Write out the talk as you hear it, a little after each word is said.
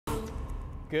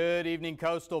Good evening,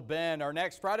 Coastal Bend. Our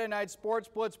next Friday Night Sports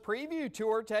Blitz preview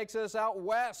tour takes us out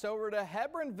west over to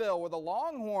Hebbronville, where the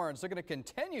Longhorns are going to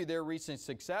continue their recent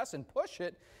success and push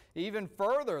it even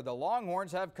further. The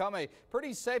Longhorns have come a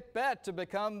pretty safe bet to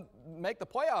make the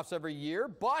playoffs every year,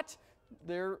 but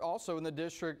they're also in the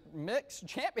district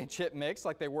championship mix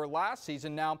like they were last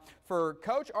season. Now, for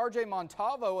Coach R.J.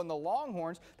 Montalvo and the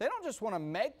Longhorns, they don't just want to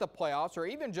make the playoffs or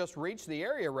even just reach the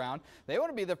area round. They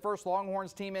want to be the first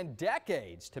Longhorns team in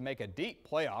decades to make a deep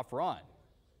playoff run.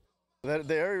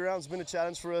 The area round's been a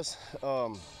challenge for us.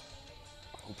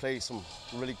 We played some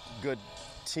really good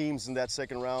teams in that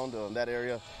second round, that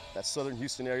area, that southern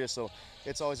Houston area. So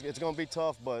it's going to be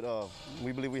tough, but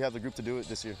we believe we have the group to do it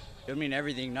this year. It'll mean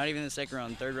everything, not even the second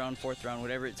round, third round, fourth round,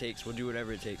 whatever it takes. We'll do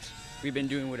whatever it takes. We've been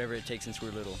doing whatever it takes since we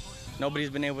were little. Nobody's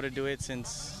been able to do it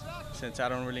since I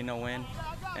don't really know when,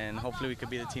 and hopefully we could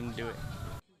be the team to do it.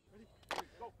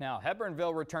 Now,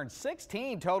 Hebbronville returned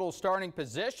 16 total starting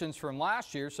positions from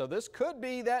last year, so this could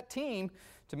be that team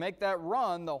to make that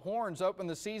run. The Horns open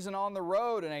the season on the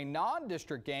road in a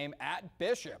non-district game at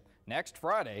Bishop next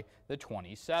Friday, the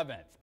 27th.